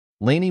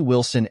Lainey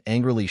Wilson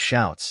angrily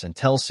shouts and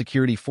tells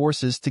security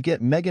forces to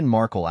get Meghan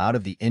Markle out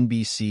of the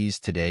NBC's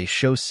Today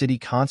Show City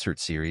concert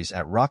series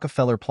at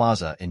Rockefeller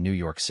Plaza in New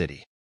York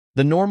City.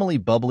 The normally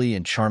bubbly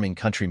and charming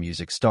country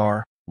music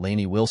star,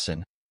 Lainey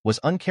Wilson, was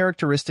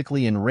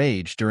uncharacteristically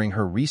enraged during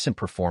her recent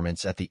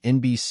performance at the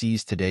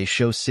NBC's Today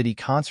Show City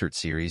concert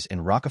series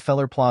in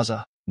Rockefeller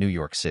Plaza, New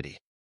York City.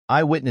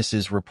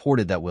 Eyewitnesses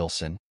reported that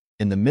Wilson,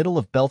 in the middle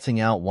of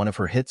belting out one of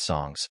her hit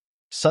songs,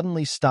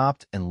 suddenly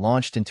stopped and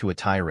launched into a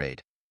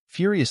tirade,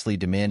 furiously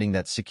demanding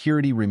that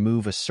security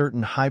remove a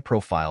certain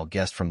high-profile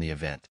guest from the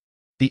event.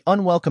 The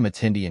unwelcome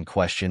attendee in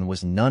question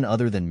was none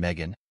other than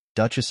Meghan,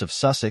 Duchess of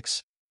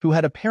Sussex, who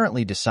had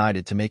apparently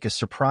decided to make a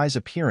surprise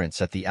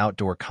appearance at the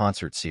outdoor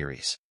concert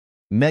series.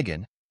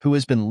 Meghan, who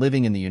has been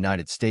living in the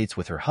United States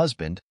with her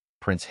husband,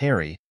 Prince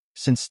Harry,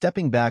 since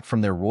stepping back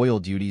from their royal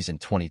duties in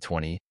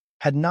 2020,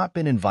 had not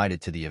been invited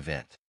to the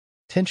event.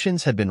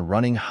 Tensions had been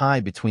running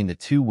high between the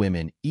two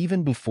women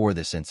even before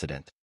this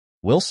incident.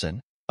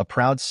 Wilson, a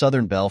proud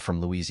Southern belle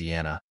from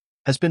Louisiana,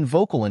 has been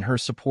vocal in her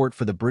support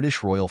for the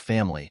British royal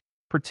family,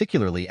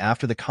 particularly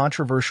after the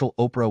controversial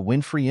Oprah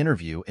Winfrey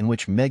interview in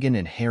which Meghan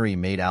and Harry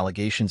made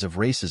allegations of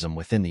racism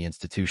within the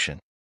institution.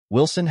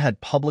 Wilson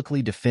had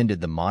publicly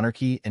defended the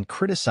monarchy and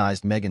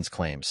criticized Meghan's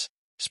claims,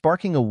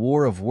 sparking a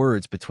war of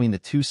words between the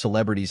two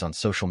celebrities on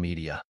social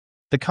media.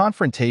 The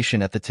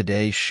confrontation at the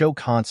Today Show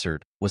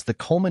concert was the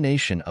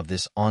culmination of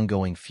this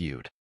ongoing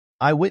feud.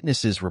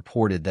 Eyewitnesses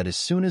reported that as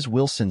soon as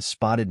Wilson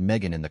spotted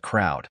Meghan in the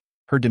crowd,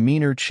 her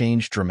demeanor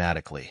changed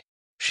dramatically.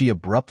 She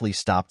abruptly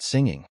stopped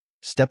singing,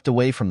 stepped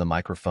away from the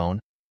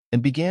microphone,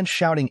 and began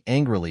shouting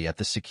angrily at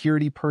the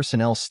security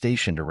personnel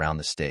stationed around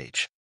the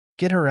stage.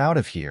 "Get her out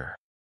of here.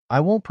 I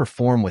won't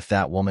perform with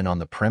that woman on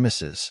the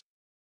premises,"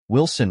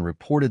 Wilson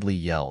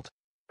reportedly yelled,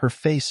 her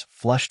face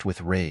flushed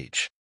with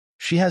rage.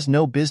 "She has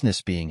no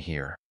business being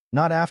here,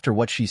 not after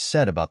what she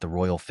said about the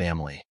royal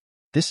family.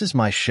 This is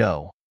my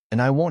show,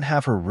 and I won't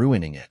have her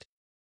ruining it."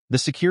 The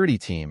security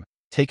team,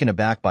 taken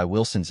aback by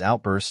Wilson's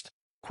outburst,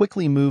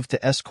 quickly moved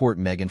to escort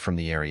Meghan from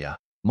the area,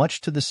 much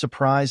to the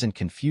surprise and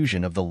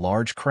confusion of the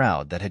large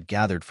crowd that had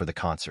gathered for the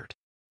concert.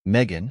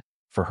 Meghan,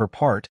 for her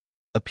part,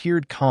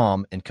 appeared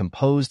calm and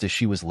composed as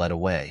she was led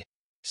away,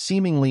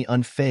 seemingly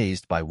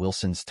unfazed by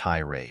Wilson's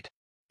tirade.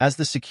 As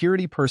the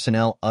security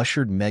personnel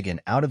ushered Meghan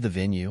out of the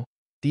venue,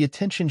 the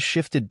attention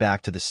shifted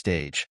back to the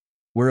stage,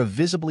 where a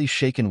visibly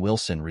shaken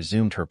Wilson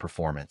resumed her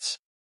performance.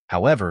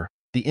 However,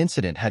 the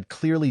incident had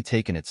clearly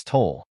taken its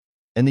toll,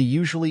 and the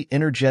usually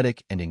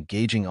energetic and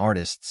engaging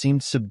artist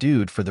seemed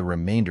subdued for the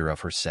remainder of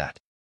her set.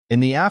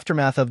 In the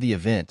aftermath of the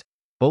event,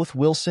 both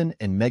Wilson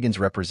and Meghan's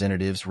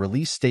representatives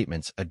released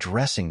statements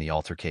addressing the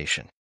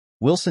altercation.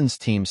 Wilson's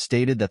team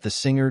stated that the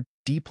singer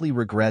deeply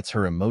regrets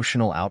her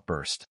emotional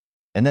outburst,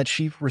 and that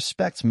she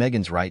respects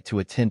Meghan's right to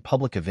attend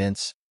public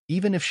events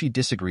even if she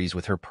disagrees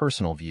with her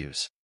personal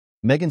views.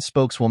 Meghan's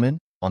spokeswoman,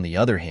 on the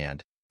other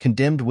hand,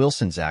 condemned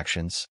Wilson's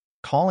actions,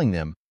 calling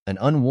them an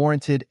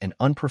unwarranted and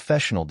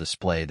unprofessional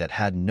display that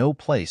had no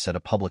place at a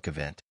public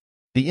event.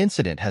 The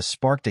incident has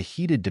sparked a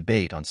heated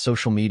debate on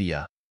social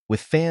media, with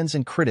fans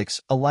and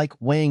critics alike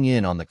weighing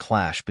in on the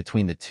clash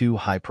between the two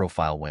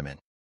high-profile women.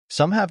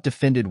 Some have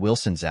defended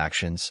Wilson's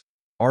actions,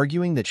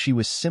 arguing that she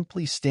was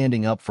simply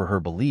standing up for her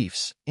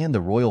beliefs and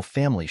the royal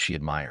family she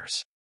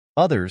admires.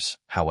 Others,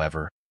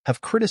 however,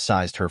 have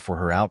criticized her for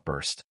her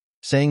outburst,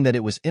 saying that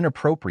it was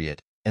inappropriate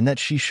and that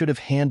she should have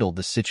handled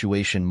the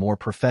situation more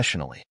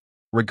professionally.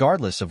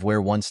 Regardless of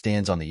where one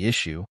stands on the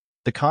issue,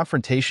 the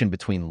confrontation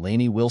between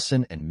Lainey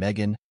Wilson and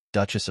Meghan,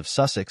 Duchess of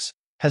Sussex,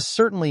 has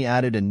certainly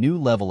added a new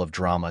level of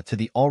drama to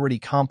the already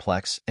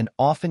complex and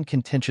often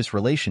contentious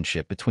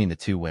relationship between the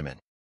two women.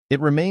 It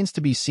remains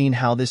to be seen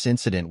how this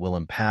incident will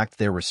impact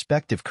their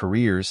respective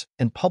careers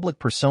and public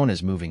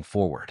personas moving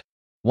forward.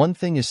 One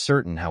thing is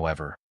certain,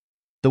 however: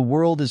 the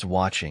world is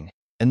watching,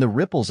 and the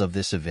ripples of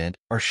this event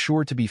are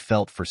sure to be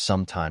felt for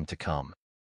some time to come.